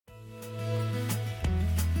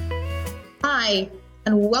Hi,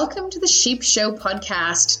 and welcome to the Sheep Show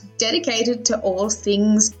podcast, dedicated to all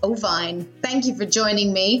things ovine. Thank you for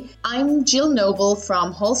joining me. I'm Jill Noble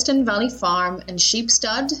from Holston Valley Farm and Sheep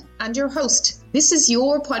Stud, and your host. This is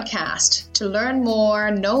your podcast to learn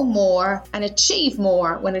more, know more, and achieve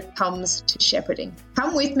more when it comes to shepherding.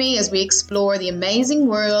 Come with me as we explore the amazing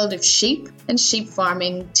world of sheep and sheep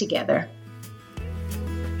farming together.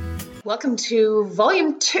 Welcome to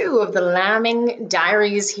Volume 2 of the Lambing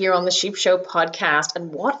Diaries here on the Sheep Show podcast.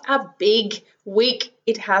 And what a big week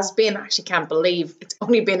it has been. I actually can't believe it's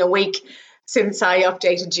only been a week since I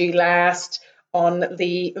updated you last on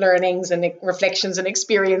the learnings and reflections and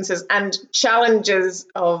experiences and challenges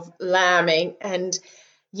of lambing. And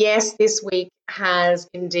yes, this week has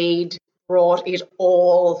indeed brought it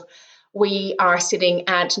all. We are sitting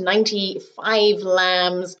at 95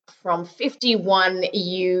 lambs from 51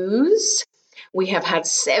 ewes. We have had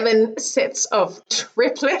 7 sets of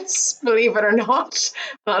triplets, believe it or not.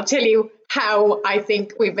 I'll tell you how I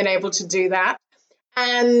think we've been able to do that.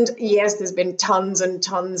 And yes, there's been tons and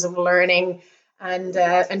tons of learning and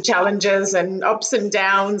challenges and ups and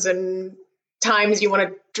downs and times you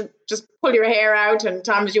want to just pull your hair out and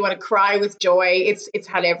times you want to cry with joy. It's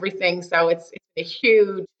had everything. So it's a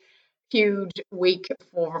huge week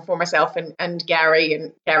for myself and Gary.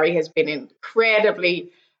 And Gary has been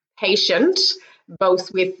incredibly patient,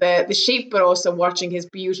 both with the sheep, but also watching his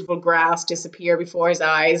beautiful grass disappear before his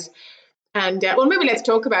eyes. And well, maybe let's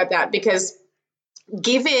talk about that, because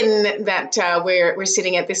given that we're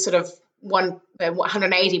sitting at this sort of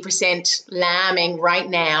 180% lambing right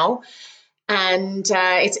now, and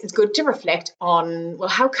it's good to reflect on, well,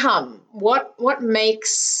 how come? What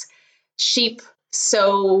makes sheep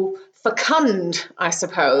so fecund, I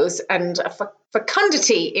suppose? And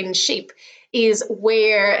fecundity in sheep is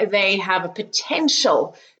where they have a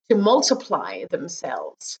potential to multiply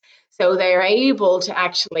themselves. So they're able to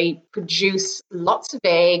actually produce lots of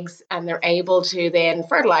eggs, and they're able to then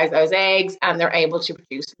fertilize those eggs, and they're able to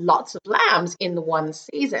produce lots of lambs in the one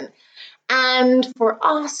season. And for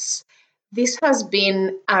us, this has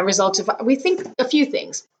been a result of, we think, a few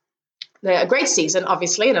things. A great season,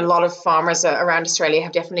 obviously, and a lot of farmers around Australia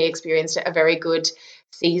have definitely experienced a very good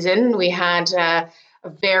season. We had a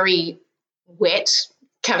very wet,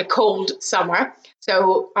 kind of cold summer,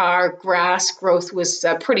 so our grass growth was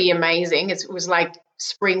pretty amazing. It was like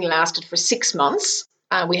spring lasted for 6 months.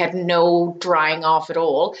 We had no drying off at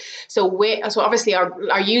all. So obviously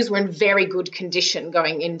our ewes were in very good condition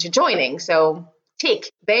going into joining. So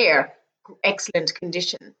tick there, excellent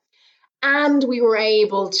condition. And we were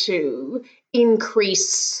able to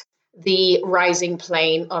increase the rising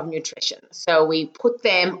plane of nutrition. So we put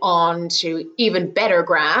them on to even better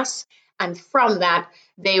grass. And from that,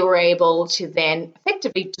 they were able to then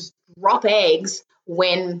effectively just drop eggs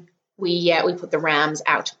when we put the rams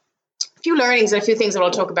out. A few learnings and a few things that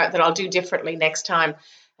I'll talk about that I'll do differently next time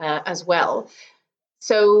as well.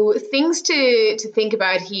 So things to think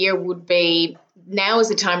about here would be, now is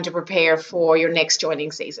the time to prepare for your next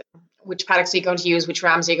joining season. Which paddocks are you going to use? Which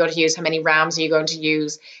rams are you going to use? How many rams are you going to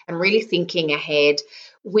use? And really thinking ahead.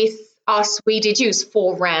 With us, we did use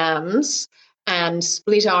 4 rams and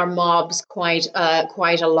split our mobs quite a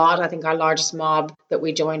lot. I think our largest mob that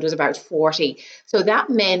we joined was about 40. So that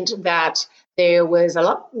meant that there was a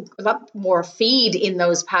lot more feed in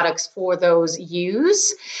those paddocks for those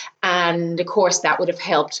ewes. And of course, that would have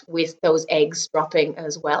helped with those eggs dropping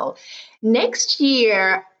as well. Next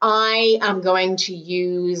year, I am going to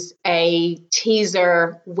use a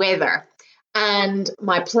teaser wether. And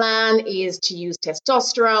my plan is to use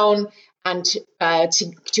testosterone and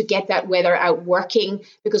to get that wether out working,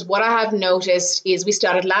 because what I have noticed is we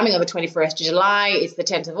started lambing on the 21st of July. It's the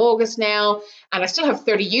 10th of August now, and I still have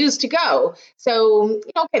 30 ewes to go. So,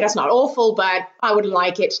 okay, that's not awful, but I would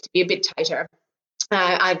like it to be a bit tighter.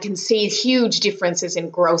 I can see huge differences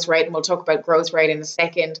in growth rate, and we'll talk about growth rate in a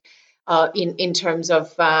second. In terms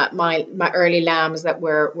of my early lambs that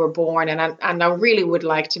were born, and I really would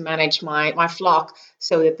like to manage my flock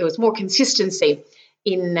so that there was more consistency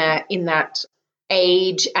in that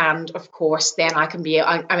age, and of course then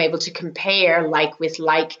I'm able to compare like with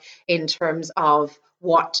like in terms of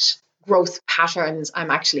what growth patterns I'm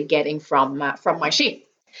actually getting from my sheep.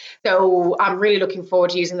 So I'm really looking forward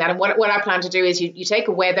to using that. And what I plan to do is you take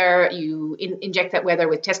a wether, you inject that wether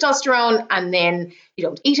with testosterone, and then you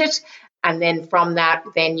don't eat it. And then from that,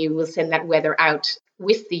 then you will send that wether out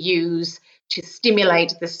with the ewes to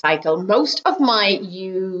stimulate the cycle. Most of my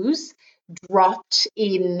ewes dropped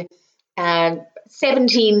in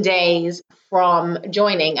 17 days from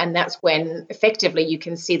joining, and that's when effectively you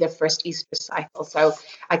can see the first estrus cycle. So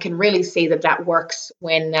I can really see that that works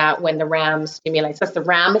when the ram stimulates. That's the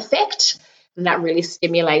ram effect, and that really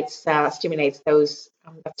stimulates those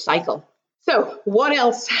that cycle. So what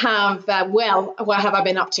else what have I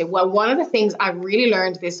been up to? Well, one of the things I really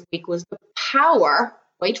learned this week was the power,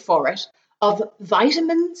 wait for it, of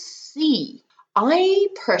vitamin C. I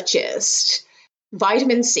purchased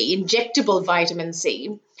vitamin C, injectable vitamin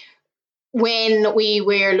C, when we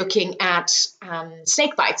were looking at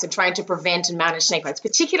snake bites and trying to prevent and manage snake bites.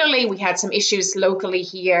 Particularly, we had some issues locally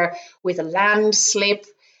here with a landslip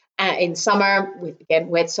in summer, with, again,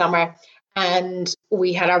 wet summer. And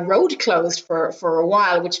we had our road closed for a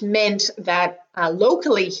while, which meant that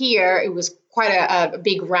locally here, it was quite a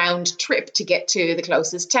big round trip to get to the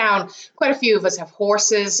closest town. Quite a few of us have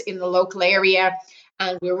horses in the local area,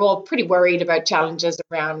 and we were all pretty worried about challenges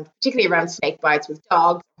around, particularly around snake bites with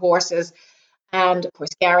dogs, horses. And of course,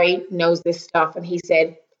 Gary knows this stuff, and he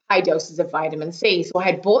said high doses of vitamin C. So I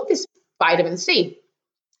had bought this vitamin C.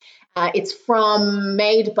 It's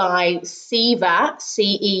made by Ceva,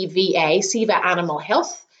 C-E-V-A, Ceva Animal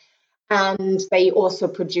Health. And they also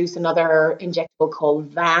produce another injectable called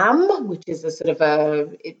VAM, which is a sort of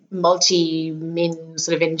a multi-min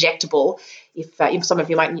sort of injectable, if some of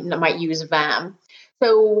you might use VAM.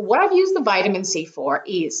 So what I've used the vitamin C for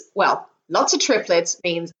is, well, lots of triplets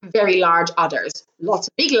means very large udders. Lots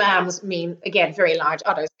of big lambs mean, again, very large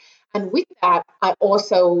udders. And with that, I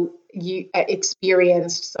also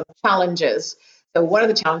experienced some challenges. So one of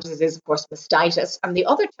the challenges is, of course, mastitis. And the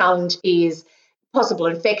other challenge is possible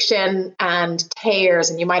infection and tears.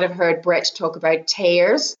 And you might have heard Brett talk about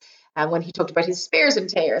tears when he talked about his spares and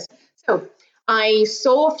tears. So I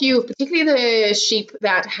saw a few, particularly the sheep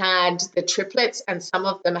that had the triplets, and some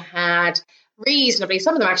of them had reasonably,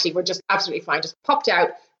 some of them actually were just absolutely fine, just popped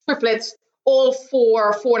out triplets, all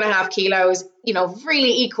 4.5 kilos,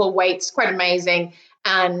 really equal weights, quite amazing.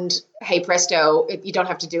 And hey presto, you don't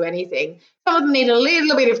have to do anything. Some of them need a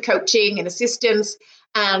little bit of coaching and assistance,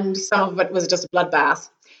 and some of it was just a bloodbath.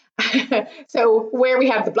 So where we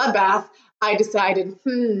had the bloodbath, I decided,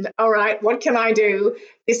 all right, what can I do?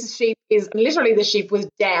 The sheep was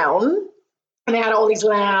down, and I had all these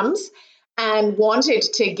lambs and wanted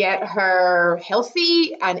to get her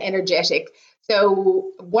healthy and energetic.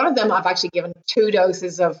 So one of them I've actually given 2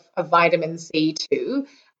 doses of vitamin C to,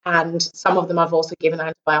 and some of them I've also given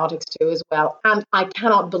antibiotics to as well. And I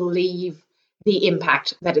cannot believe the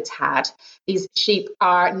impact that it's had. These sheep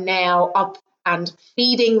are now up and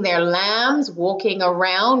feeding their lambs, walking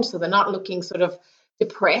around, so they're not looking sort of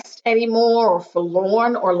depressed anymore or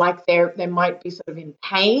forlorn, or like they might be sort of in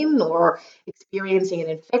pain or experiencing an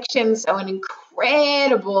infection. So an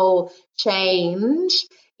incredible change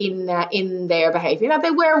in their behavior. Now,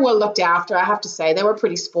 they were well looked after, I have to say. They were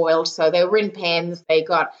pretty spoiled. So they were in pens. They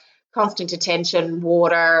got constant attention,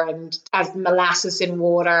 water, and as molasses in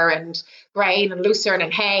water, and grain and lucerne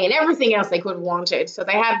and hay and everything else they could have wanted. So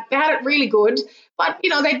they had it really good. But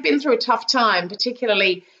they'd been through a tough time,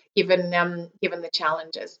 particularly given the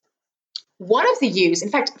challenges. One of the ewes, in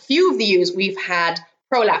fact, a few of the ewes, we've had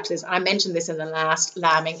prolapses. I mentioned this in the last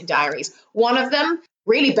lambing diaries. One of them,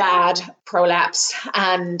 really bad prolapse,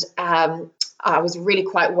 and I was really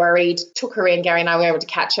quite worried. Took her in, Gary and I were able to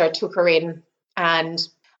catch her, took her in, and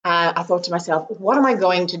I thought to myself, what am I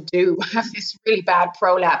going to do? I have this really bad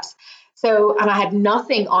prolapse. So, and I had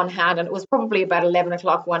nothing on hand, and it was probably about 11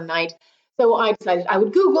 o'clock one night. So I decided I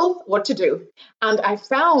would Google what to do. And I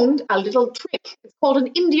found a little trick. It's called an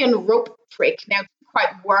Indian rope trick. Now, it didn't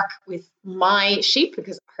quite work with my sheep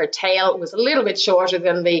because her tail was a little bit shorter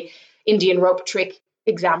than the Indian rope trick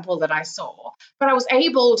example that I saw. But I was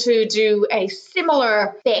able to do a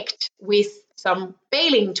similar effect with some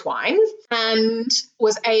baling twine, and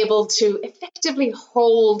was able to effectively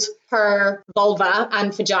hold her vulva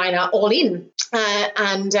and vagina all in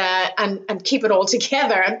and keep it all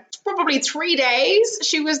together. Probably 3 days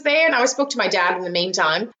she was there. And I spoke to my dad in the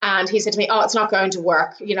meantime, and he said to me, oh, it's not going to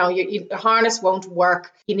work. The harness won't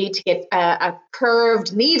work. You need to get a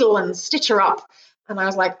curved needle and stitch her up. And I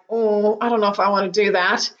was like, oh, I don't know if I want to do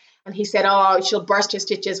that. And he said, oh, she'll burst her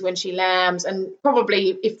stitches when she lambs. And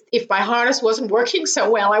probably if my harness wasn't working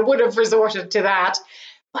so well, I would have resorted to that.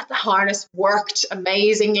 But the harness worked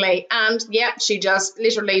amazingly. And yeah, she just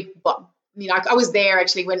literally, I was there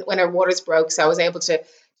actually when her waters broke. So I was able to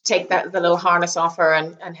take the little harness off her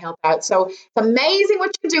and help out. So it's amazing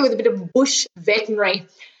what you can do with a bit of bush veterinary.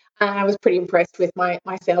 And I was pretty impressed with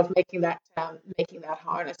myself making that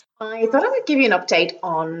harness. I thought I would give you an update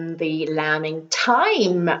on the lambing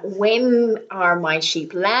time. When are my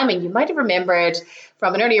sheep lambing? You might have remembered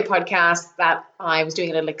from an earlier podcast that I was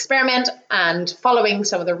doing a little experiment and following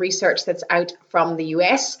some of the research that's out from the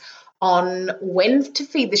US on when to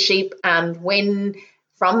feed the sheep and when,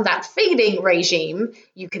 from that feeding regime,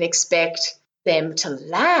 you can expect them to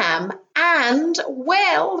lamb. And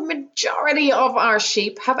well, the majority of our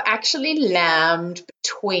sheep have actually lambed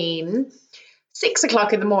between 6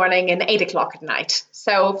 o'clock in the morning and 8 o'clock at night.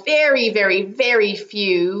 So very, very, very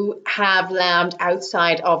few have lambed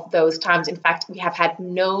outside of those times. In fact, we have had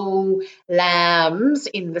no lambs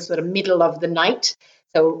in the sort of middle of the night.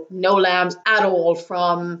 So no lambs at all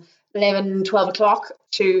from 11, 12 o'clock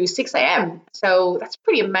to 6 a.m. So that's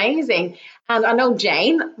pretty amazing. And I know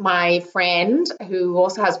Jane, my friend, who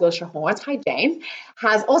also has Wiltshire Horns, hi Jane,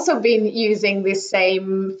 has also been using this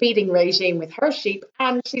same feeding regime with her sheep,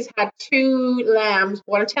 and she's had 2 lambs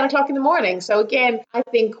born at 10 o'clock in the morning. So again, I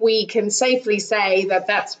think we can safely say that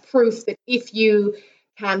that's proof that if you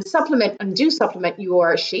can supplement and do supplement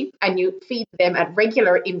your sheep and you feed them at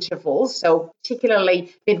regular intervals, so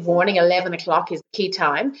particularly mid-morning, 11 o'clock is the key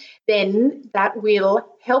time, then that will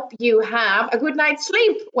help you have a good night's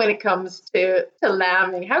sleep when it comes to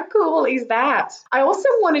lambing. How cool is that? I also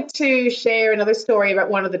wanted to share another story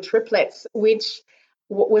about one of the triplets, which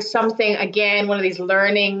was something, again, one of these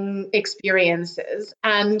learning experiences.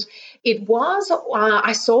 And it was,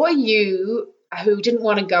 I saw a ewe who didn't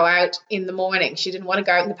want to go out in the morning. She didn't want to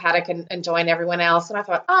go out in the paddock and join everyone else. And I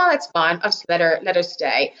thought, oh, that's fine. I'll just let her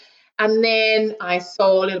stay. And then I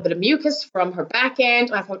saw a little bit of mucus from her back end.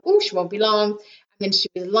 And I thought, oh, she won't be long. And then she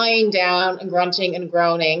was lying down and grunting and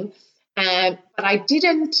groaning. But I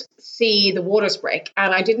didn't see the waters break,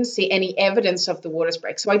 and I didn't see any evidence of the waters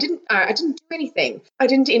break. So I didn't do anything. I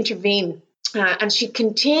didn't intervene. And she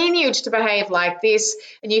continued to behave like this,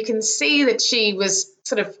 and you can see that she was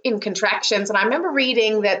sort of in contractions. And I remember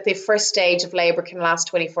reading that the first stage of labour can last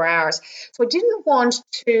 24 hours. So I didn't want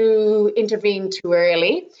to intervene too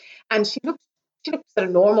early, and she looked sort of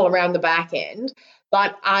normal around the back end.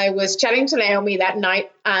 But I was chatting to Naomi that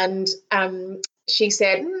night, and she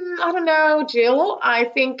said, I don't know, Jill, I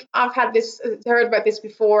think I've heard about this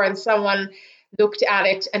before, and someone looked at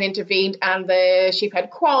it and intervened, and the sheep had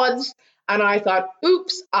quads. And I thought,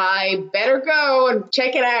 oops, I better go and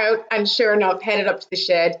check it out. And sure enough, headed up to the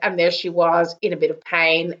shed, and there she was in a bit of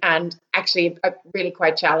pain and actually really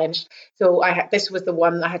quite challenged. So this was the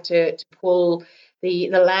one I had to pull the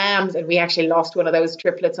lambs, and we actually lost one of those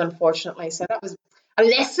triplets, unfortunately. So that was a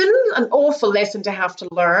lesson, an awful lesson to have to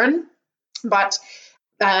learn. But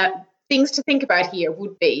things to think about here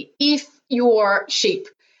would be, if your sheep,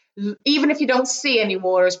 even if you don't see any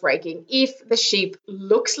waters breaking, if the sheep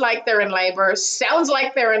looks like they're in labour, sounds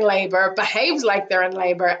like they're in labour, behaves like they're in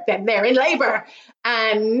labour, then they're in labour,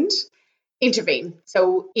 and intervene.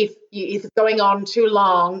 So if it's going on too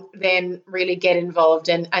long, then really get involved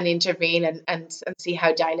and intervene and see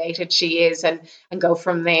how dilated she is and go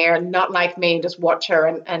from there. Not like me and just watch her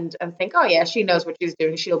and think, oh yeah, she knows what she's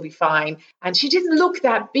doing, she'll be fine. And she didn't look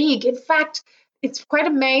that big. In fact, it's quite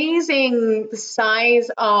amazing the size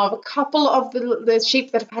of a couple of the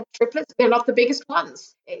sheep that have had triplets. They're not the biggest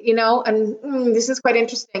ones, and this is quite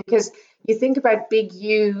interesting because you think about big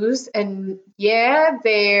ewes and yeah,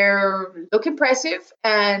 they look impressive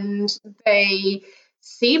and they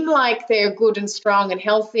seem like they're good and strong and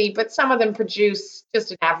healthy, but some of them produce just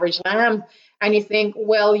an average lamb. And you think,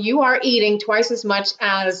 well, you are eating twice as much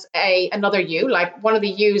as another ewe, like one of the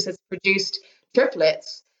ewes that's produced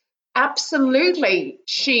triplets. Absolutely,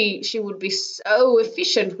 she would be so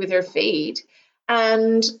efficient with her feed,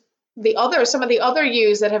 and some of the other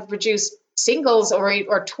ewes that have produced singles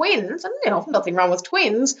or twins, and nothing wrong with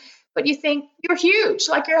twins, but you think you're huge,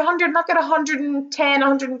 like you're 100, not got 110,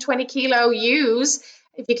 120 kilo ewes.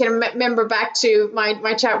 If you can remember back to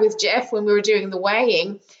my chat with Jeff when we were doing the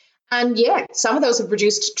weighing. And yeah, some of those have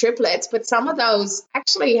produced triplets, but some of those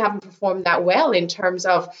actually haven't performed that well in terms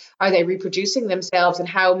of, are they reproducing themselves and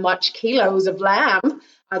how much kilos of lamb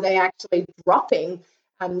are they actually dropping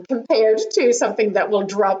compared to something that will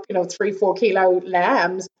drop, 3-4 kilo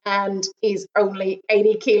lambs and is only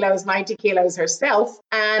 80 kilos, 90 kilos herself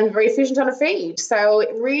and very efficient on a feed. So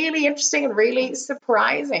really interesting and really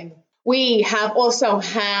surprising. We have also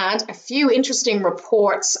had a few interesting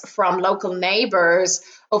reports from local neighbours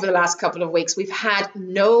over the last couple of weeks. We've had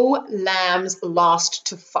no lambs lost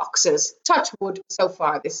to foxes, touch wood, so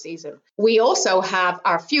far this season. We also have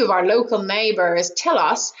a few of our local neighbours tell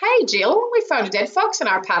us, hey Jill, we found a dead fox in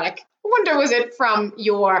our paddock. I wonder, was it from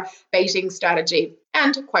your baiting strategy?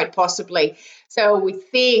 and quite possibly. So we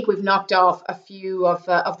think we've knocked off a few of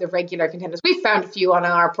the regular contenders. We've found a few on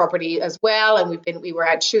our property as well, and we were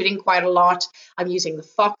out shooting quite a lot. I'm using the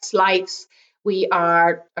fox lights. We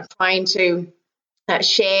are trying to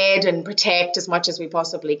shed and protect as much as we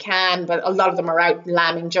possibly can, but a lot of them are out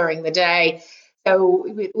lambing during the day. So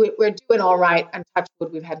we're doing all right, and touch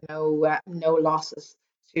wood, we've had no losses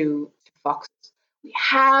to foxes. We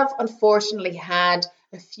have unfortunately had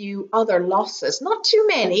a few other losses, not too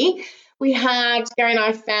many. We had, Gary and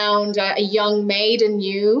I found a young maiden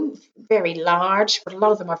ewe, very large, but a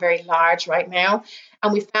lot of them are very large right now.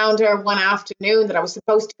 And we found her one afternoon that I was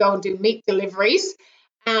supposed to go and do meat deliveries,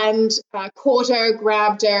 and caught her,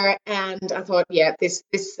 grabbed her, and I thought, yeah, this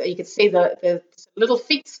you could see the little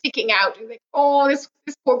feet sticking out. You're like, oh, this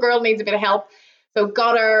poor girl needs a bit of help. So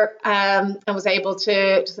got her, and was able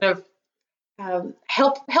to sort of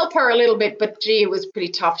help her a little bit, but gee, it was pretty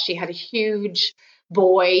tough. She had a huge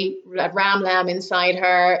boy, a ram lamb inside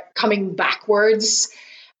her, coming backwards.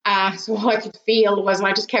 So all I could feel was, and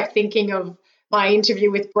I just kept thinking of my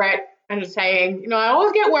interview with Brett and saying, I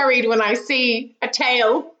always get worried when I see a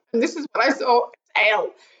tail, and this is what I saw,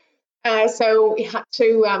 a tail. So we had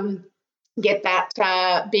to get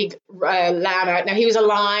that big lamb out. Now, he was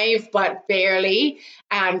alive, but barely.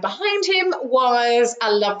 And behind him was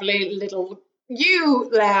a lovely little ewe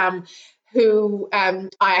lamb who I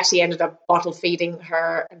actually ended up bottle feeding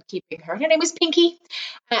her and keeping her. Her name was Pinky,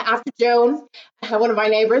 after Joan, one of my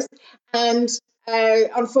neighbours. And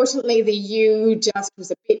unfortunately, the ewe just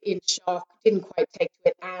was a bit in shock, didn't quite take to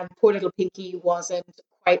it, and poor little Pinky wasn't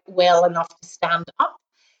quite well enough to stand up.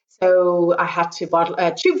 So I had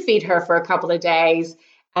to tube feed her for a couple of days,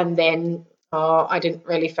 and then I didn't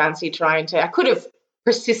really fancy trying to. I could have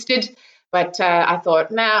persisted, but I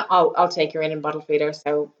thought, nah, I'll take her in and bottle feed her.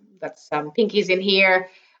 So that's Pinky's in here,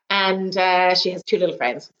 and she has two little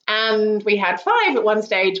friends. And we had 5 at one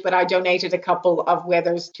stage, but I donated a couple of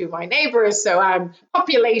wethers to my neighbours, so I'm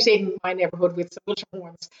populating my neighbourhood with some little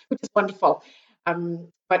ones, which is wonderful.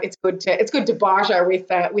 But it's good to barter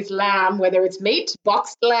with lamb, whether it's meat,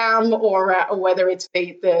 boxed lamb, or whether it's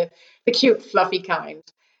the cute fluffy kind.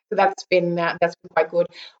 So that's been quite good.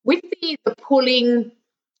 With the pulling,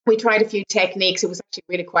 we tried a few techniques. It was actually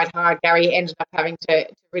really quite hard. Gary ended up having to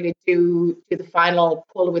really do the final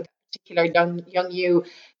pull with a particular young ewe,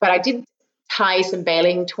 but I did tie some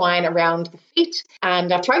baling twine around the feet,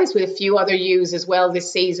 and I've tried this with a few other ewes as well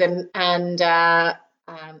this season, and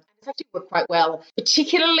it's actually worked quite well,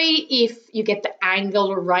 particularly if you get the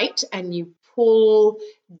angle right and you pull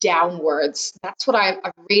downwards. That's what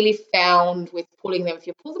I've really found with pulling them. If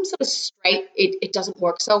you pull them sort of straight, it doesn't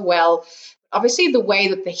work so well. Obviously, the way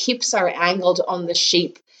that the hips are angled on the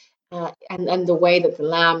sheep, and the way that the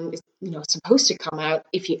lamb is supposed to come out,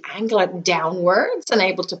 if you angle it downwards and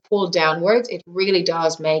able to pull downwards, it really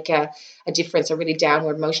does make a difference, a really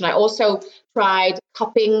downward motion. I also tried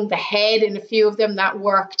cupping the head in a few of them. That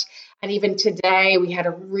worked. And even today we had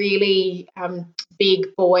a really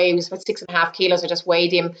big boy. He was about 6.5 kilos. I just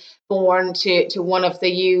weighed him, born to one of the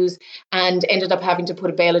ewes, and ended up having to put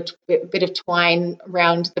a bit of twine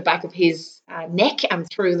around the back of his neck and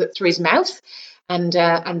through his mouth, and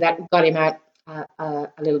that got him out a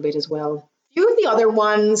little bit as well. A few of the other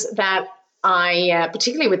ones that I,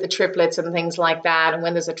 particularly with the triplets and things like that, and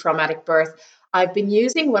when there's a traumatic birth, I've been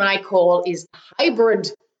using what I call is the hybrid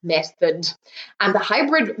method. And the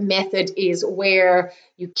hybrid method is where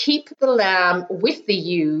you keep the lamb with the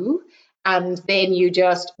ewe, and then you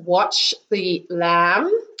just watch the lamb,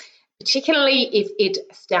 particularly if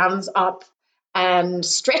it stands up and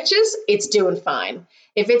stretches, it's doing fine.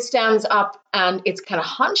 If it stands up and it's kind of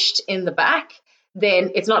hunched in the back,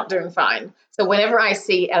 then it's not doing fine. So whenever I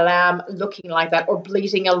see a lamb looking like that or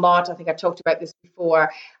bleating a lot, I think I've talked about this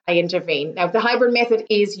before, I intervene. Now, the hybrid method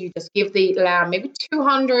is you just give the lamb maybe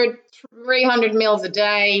 200, 300 mils a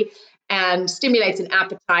day, and stimulates an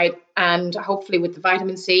appetite, and hopefully with the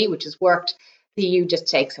vitamin C, which has worked, the ewe just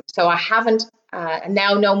takes them. So I haven't,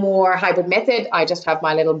 now no more hybrid method. I just have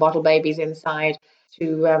my little bottle babies inside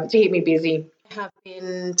to keep me busy. I have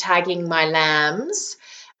been tagging my lambs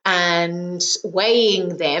and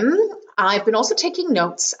weighing them. I've been also taking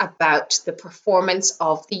notes about the performance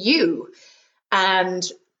of the ewe, and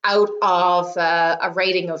out of a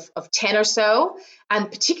rating of 10 or so. And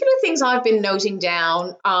particular things I've been noting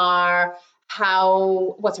down are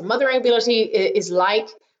what her mothering ability is like,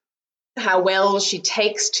 how well she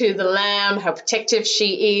takes to the lamb, how protective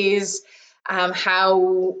she is,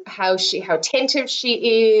 how attentive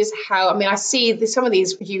she is. I see some of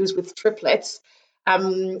these ewes with triplets. I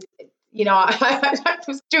was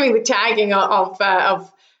doing the tagging of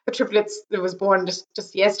a the triplets that was born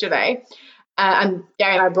just yesterday. And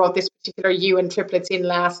Gary and I brought this particular ewe and triplets in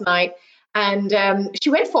last night, and she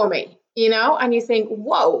went for me, and you think,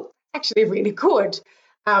 whoa, actually really good.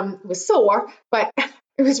 It was sore, but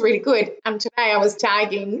it was really good. And today I was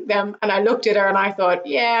tagging them, and I looked at her and I thought,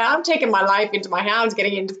 yeah, I'm taking my life into my hands,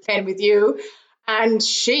 getting into the pen with you. And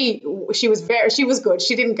she was good.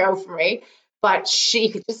 She didn't go for me, but she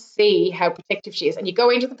could just see how protective she is. And you go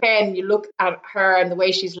into the pen, and you look at her and the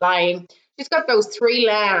way she's lying. She's got those three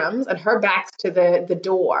lambs, and her back's to the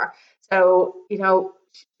door. So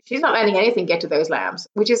she's not letting anything get to those lambs,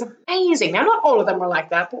 which is amazing. Now, not all of them are like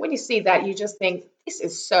that, but when you see that, you just think this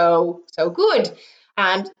is so good.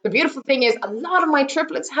 And the beautiful thing is, a lot of my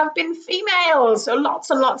triplets have been females. So lots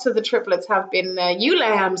and lots of the triplets have been ewe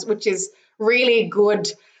lambs, which is really good.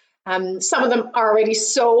 Some of them are already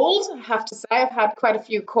sold, I have to say. I've had quite a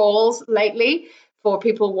few calls lately for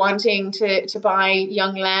people wanting to buy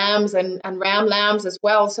young lambs and ram lambs as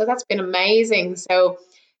well. So that's been amazing. So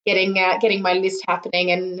getting my list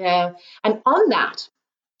happening, and on that,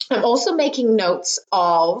 I'm also making notes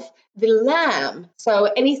of the lamb. So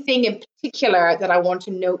anything in particular that I want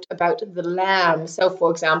to note about the lamb. So,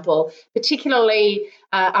 for example, particularly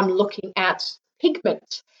I'm looking at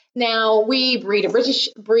pigment. Now, we breed a British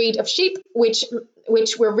breed of sheep, which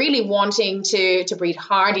we're really wanting to breed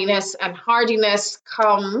hardiness, and hardiness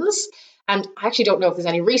comes, and I actually don't know if there's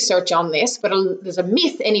any research on this, but there's a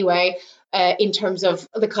myth anyway, in terms of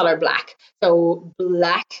the color black. So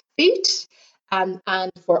black feet. And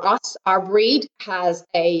for us, our breed has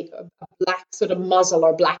a black sort of muzzle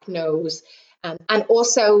or black nose, and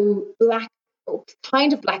also black,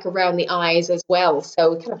 kind of black around the eyes as well.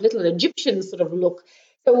 So kind of little Egyptian sort of look.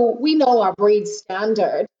 So we know our breed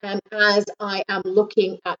standard. And as I am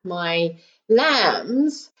looking at my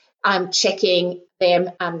lambs, I'm checking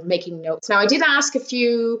them and making notes. Now, I did ask a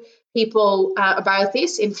few people about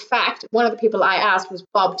this. In fact, one of the people I asked was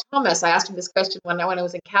Bob Thomas. I asked him this question when I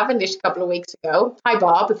was in Cavendish a couple of weeks ago. Hi,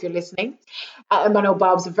 Bob, if you're listening. I know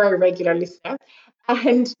Bob's a very regular listener.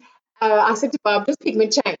 And I said to Bob, does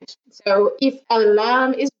pigment change? So if a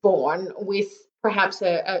lamb is born with perhaps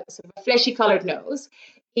a sort of a fleshy coloured nose,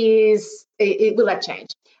 will that change?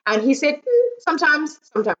 And he said, sometimes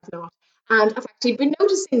not. And I've actually been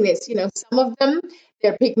noticing this. Some of them,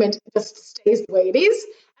 their pigment just stays the way it is.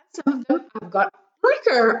 Some of them have got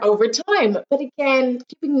blacker over time. But again,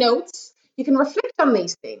 keeping notes, you can reflect on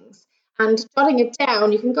these things. And jotting it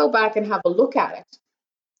down, you can go back and have a look at it.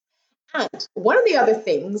 And one of the other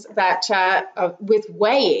things that with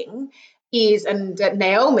weighing is, and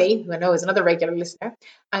Naomi, who I know is another regular listener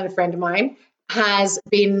and a friend of mine, has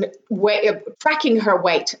been tracking her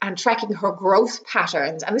weight and tracking her growth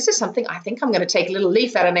patterns. And this is something I think I'm going to take a little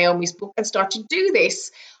leaf out of Naomi's book and start to do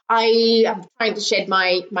this. I am trying to shed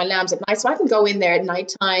my lambs at night, so I can go in there at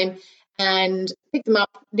nighttime and pick them up.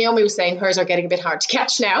 Naomi was saying hers are getting a bit hard to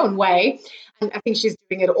catch now and weigh. And I think she's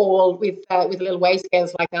doing it all with little weigh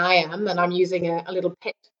scales like I am. And I'm using a little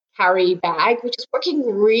pet carry bag, which is working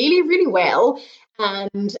really, really well.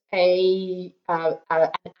 And an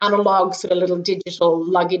analog sort of little digital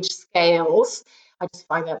luggage scales. I just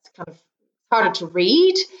find that's kind of harder to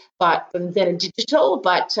read, than a digital,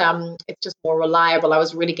 but it's just more reliable. I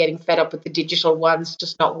was really getting fed up with the digital ones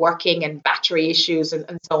just not working, and battery issues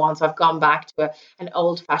and so on. So I've gone back to an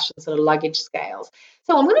old-fashioned sort of luggage scales.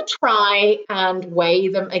 So I'm going to try and weigh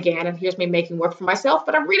them again. And here's me making work for myself,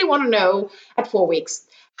 but I really want to know at 4 weeks,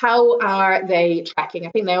 how are they tracking? I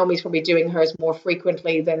think Naomi's probably doing hers more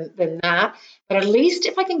frequently than that. But at least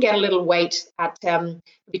if I can get a little weight at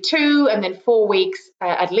maybe 2 and then 4 weeks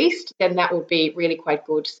at least, then that would be really quite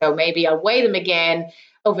good. So maybe I'll weigh them again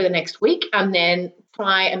over the next week, and then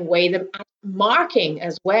try and weigh them at marking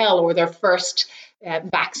as well, or their first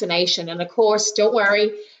vaccination. And of course, don't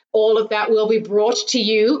worry, all of that will be brought to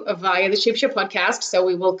you via the Sheep Show podcast. So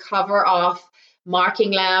we will cover off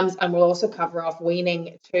marking lambs, and we'll also cover off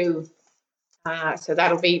weaning too. So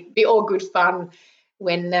that'll be all good fun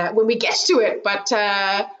when we get to it. But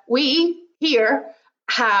we here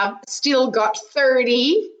have still got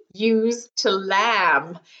 30 ewes to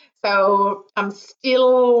lamb. So I'm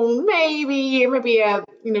still maybe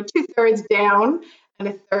 2/3 down and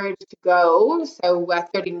a third to go. So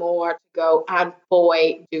 30 more to go. And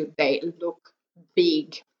boy, do they look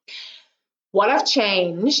big. What I've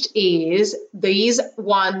changed is these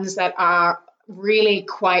ones that are really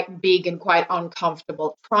quite big and quite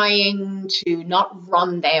uncomfortable, trying to not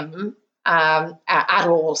run them at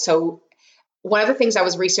all. So one of the things I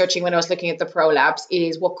was researching when I was looking at the prolapse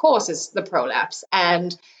is what causes the prolapse.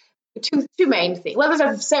 And two main things. Well,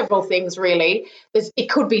 there's several things really. It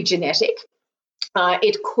could be genetic.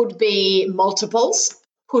 It could be multiples,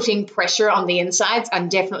 putting pressure on the insides,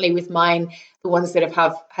 and definitely with mine, the ones that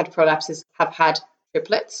have had prolapses have had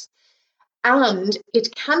triplets. And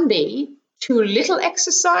it can be too little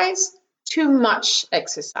exercise, too much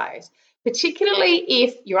exercise, particularly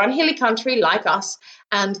if you're on hilly country like us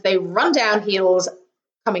and they run down hills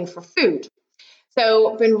coming for food.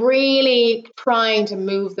 So I've been really trying to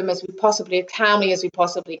move them as calmly as we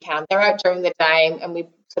possibly can. They're out during the day and we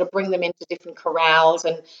sort of bring them into different corrals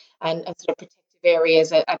and sort of protective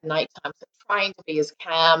areas at night time. So trying to be as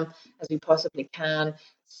calm as we possibly can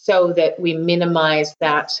so that we minimize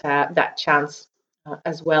that chance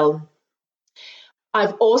as well.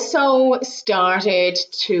 I've also started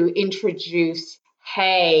to introduce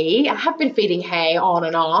hay. I have been feeding hay on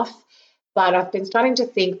and off, but I've been starting to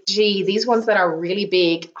think, gee, these ones that are really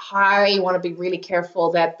big, I want to be really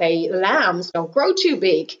careful that lambs don't grow too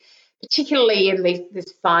big, particularly in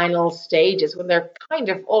these final stages when they're kind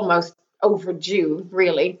of almost overdue,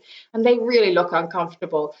 really, and they really look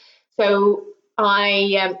uncomfortable. So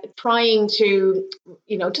I am trying to,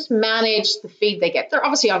 just manage the feed they get. They're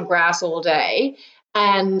obviously on grass all day,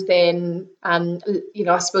 and then,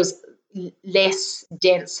 I suppose less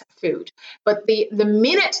dense food. But the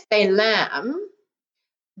minute they lamb,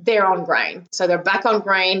 they're on grain. So they're back on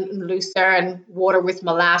grain, lucerne, water with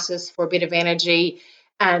molasses for a bit of energy.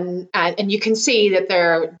 And you can see that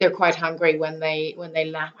they're quite hungry when they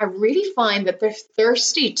lamb. I really find that they're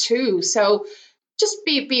thirsty too. So just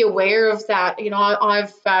be aware of that.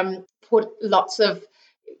 I've put lots of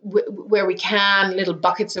where we can, little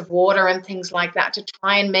buckets of water and things like that to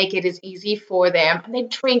try and make it as easy for them. And they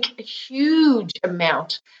drink a huge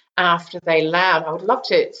amount after they lamb. I would love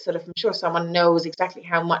to I'm sure someone knows exactly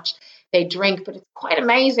how much they drink, but it's quite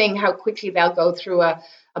amazing how quickly they'll go through a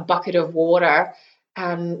bucket of water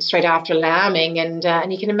straight after lambing. And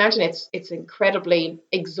you can imagine it's incredibly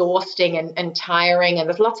exhausting and tiring, and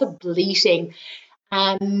there's lots of bleating.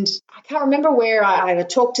 And I can't remember where I either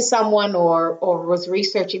talked to someone or was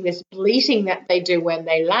researching this bleating that they do when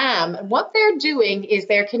they lamb. And what they're doing is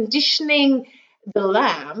they're conditioning the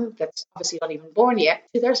lamb, that's obviously not even born yet,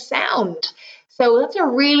 to their sound. So that's a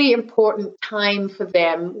really important time for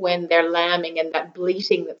them when they're lambing, and that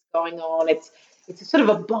bleating that's going on. It's a sort of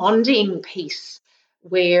a bonding piece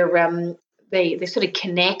where they sort of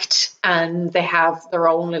connect and they have their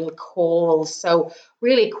own little calls. So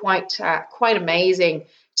really quite amazing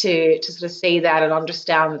to sort of see that and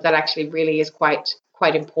understand that actually really is quite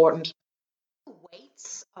important.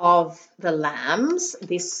 Weights of the lambs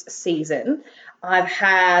this season, I've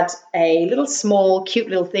had a little small cute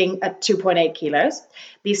little thing at 2.8 kilos.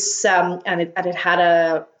 This and it had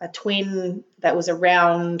a twin that was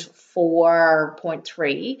around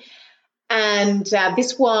 4.3. And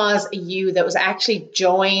this was a ewe that was actually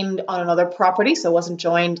joined on another property, so it wasn't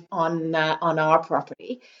joined on our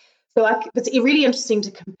property. So it's really interesting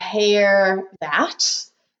to compare that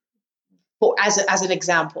as an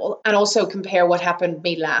example, and also compare what happened to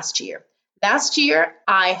me last year. Last year,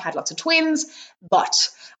 I had lots of twins, but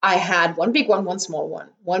I had one big one, one small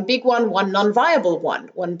one big one non-viable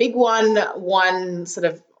one big one sort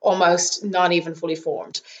of almost not even fully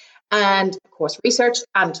formed. And of course, researched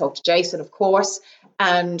and talked to Jason, of course,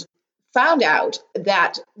 and found out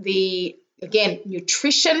that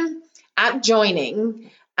nutrition at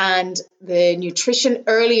joining and the nutrition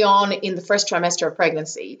early on in the first trimester of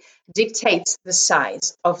pregnancy dictates the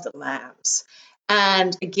size of the lambs.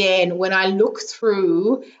 And again, when I look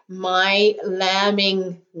through my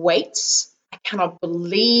lambing weights, I cannot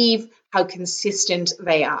believe how consistent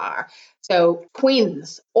they are. So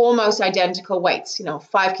twins, almost identical weights,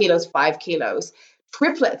 5 kilos, 5 kilos.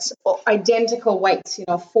 Triplets, identical weights,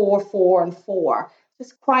 4, 4, and 4.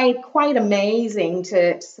 It's quite amazing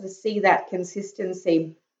to sort of see that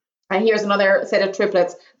consistency. And here's another set of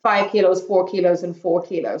triplets, 5 kilos, 4 kilos, and 4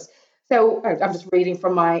 kilos. So I'm just reading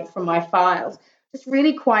from my files. It's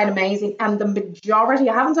really quite amazing. And the majority,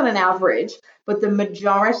 I haven't done an average, but the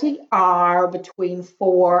majority are between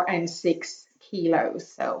 4 and 6 kilos.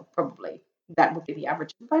 So probably that would be the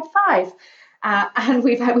average, about 5. And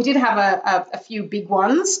we did have a few big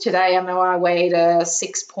ones today. I know I weighed a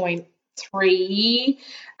 6.3,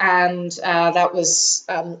 and that was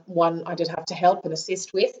one I did have to help and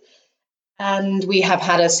assist with. And we have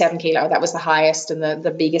had a 7 kilo. That was the highest and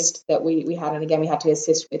the biggest that we had. And again, we had to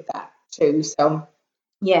assist with that too. So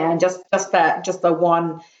yeah, and just the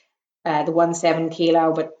one 7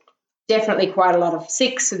 kilo, but definitely quite a lot of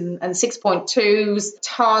 6 and 6.2s,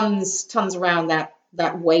 tons around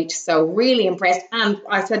that weight. So really impressed. And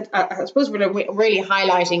I suppose what I'm really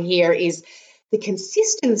highlighting here is the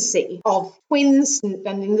consistency of twins, and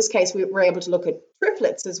in this case, we were able to look at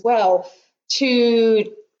triplets as well, to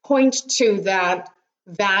point to that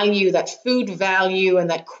value, that food value, and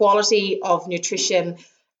that quality of nutrition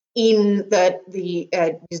in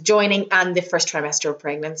the joining and the first trimester of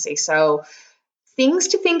pregnancy. So things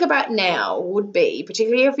to think about now would be,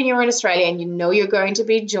 particularly if you're in Australia and you know you're going to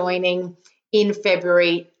be joining in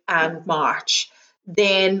February and March,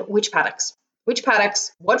 then which paddocks? Which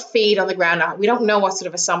paddocks, what feed on the ground? Now, we don't know what sort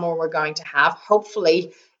of a summer we're going to have.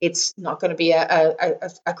 Hopefully, it's not going to be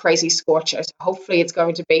a crazy scorcher. So hopefully, it's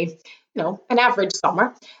going to be, an average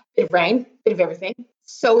summer, bit of rain, bit of everything,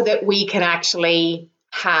 so that we can actually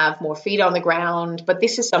have more feed on the ground. But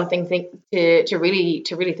this is something to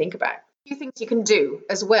really think about. Few things you can do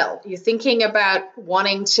as well. You're thinking about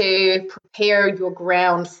wanting to prepare your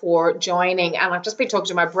ground for joining, and I've just been talking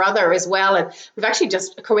to my brother as well, and we've actually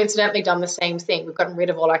just coincidentally done the same thing. We've gotten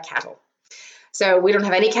rid of all our cattle, so we don't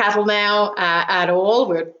have any cattle now at all.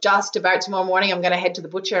 We're just about, tomorrow morning I'm going to head to the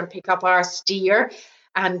butcher and pick up our steer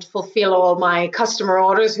and fulfill all my customer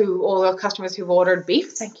orders, all the customers who've ordered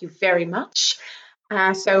beef. Thank you very much.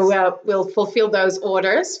 So we'll fulfill those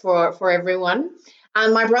orders for everyone.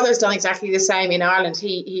 And my brother's done exactly the same in Ireland.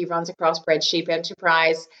 He runs a crossbred sheep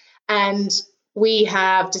enterprise, and we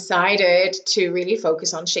have decided to really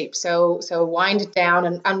focus on sheep. So wind it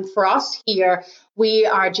down. And for us here, we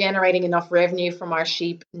are generating enough revenue from our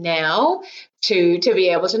sheep now to be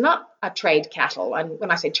able to not trade cattle. And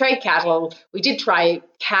when I say trade cattle, we did try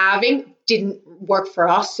calving, didn't work for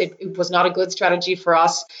us. It was not a good strategy for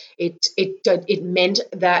us. It meant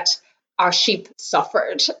that our sheep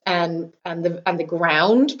suffered, and the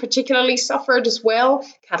ground particularly suffered as well.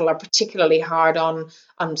 Cattle are particularly hard on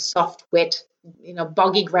soft, wet,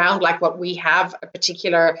 boggy ground like what we have. A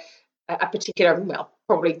particular, well,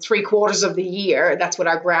 probably 3/4 of the year, that's what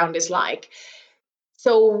our ground is like.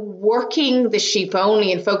 So working the sheep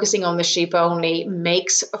only and focusing on the sheep only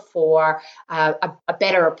makes for a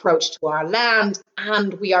better approach to our land,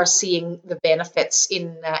 and we are seeing the benefits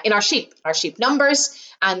in our sheep numbers,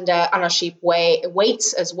 and on our sheep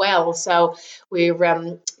weights as well. So we're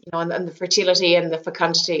and the fertility and the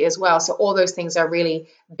fecundity as well. So all those things are really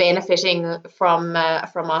benefiting from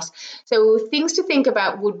us. So things to think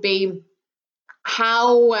about would be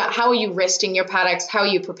how are you resting your paddocks? How are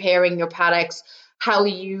you preparing your paddocks? How are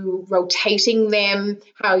you rotating them?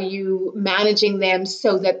 How are you managing them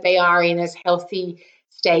so that they are in as healthy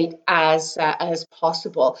state as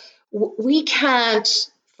possible? We can't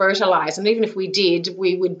fertilize, and even if we did,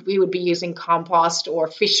 we would be using compost or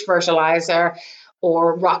fish fertilizer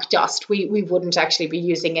or rock dust. We wouldn't actually be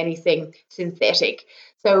using anything synthetic.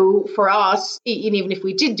 So for us, even if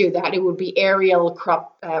we did do that, it would be aerial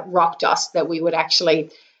crop rock dust that we would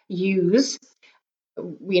actually use,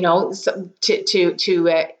 to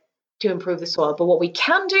improve the soil. But what we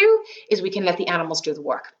can do is we can let the animals do the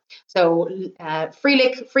work. So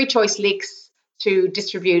free choice licks to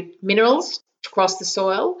distribute minerals across the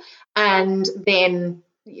soil, and then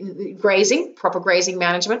proper grazing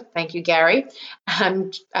management. Thank you, Gary.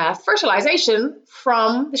 And fertilization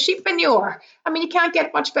from the sheep manure. I mean, you can't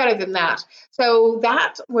get much better than that. So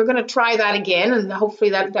that we're going to try that again, and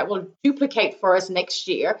hopefully that will duplicate for us next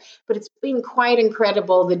year. But it's been quite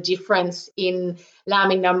incredible, the difference in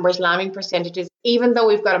lambing numbers, lambing percentages. Even though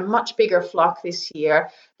we've got a much bigger flock this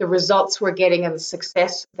year, the results we're getting and the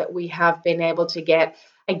success that we have been able to get.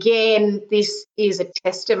 Again, this is a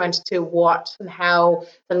testament to what and how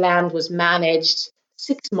the land was managed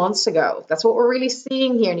 6 months ago. That's what we're really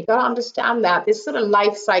seeing here, and you've got to understand that this sort of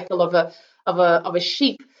life cycle of a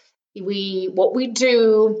sheep. What we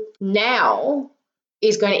do now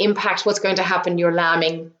is going to impact what's going to happen in your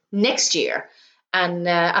lambing next year. And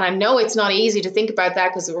I know it's not easy to think about that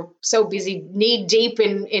because we're so busy knee deep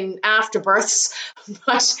in afterbirths,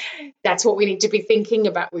 but that's what we need to be thinking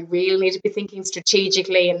about. We really need to be thinking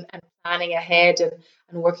strategically and planning ahead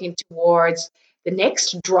and working towards the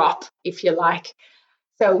next drop, if you like.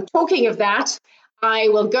 So talking of that, I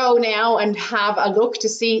will go now and have a look to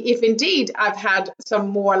see if indeed I've had some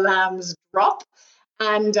more lambs drop,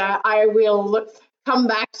 and I will come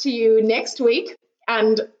back to you next week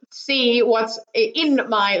and see what's in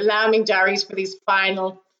my lambing diaries for these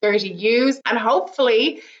final 30 ewes, and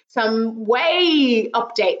hopefully some weight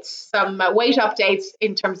updates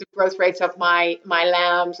in terms of growth rates of my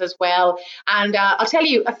lambs as well. And I'll tell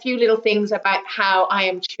you a few little things about how I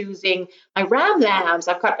am choosing my ram lambs.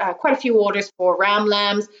 I've got quite a few orders for ram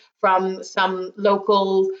lambs from some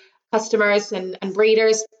local customers and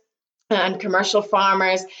breeders. and commercial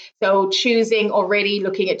farmers. So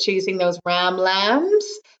looking at choosing those ram lambs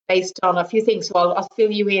based on a few things. So I'll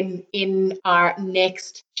fill you in our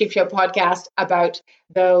next Sheep Show podcast about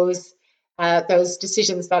those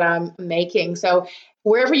decisions that I'm making. So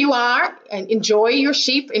wherever you are, enjoy your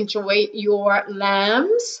sheep, enjoy your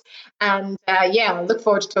lambs. And I look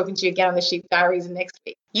forward to talking to you again on the Sheep Diaries next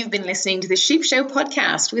week. You've been listening to the Sheep Show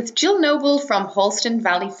podcast with Jill Noble from Holston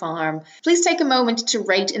Valley Farm. Please take a moment to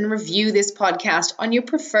rate and review this podcast on your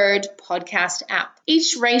preferred podcast app.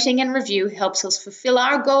 Each rating and review helps us fulfill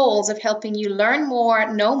our goals of helping you learn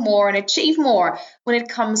more, know more, and achieve more when it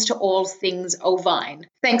comes to all things ovine.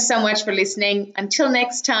 Thanks so much for listening. Until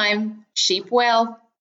next time, sheep well.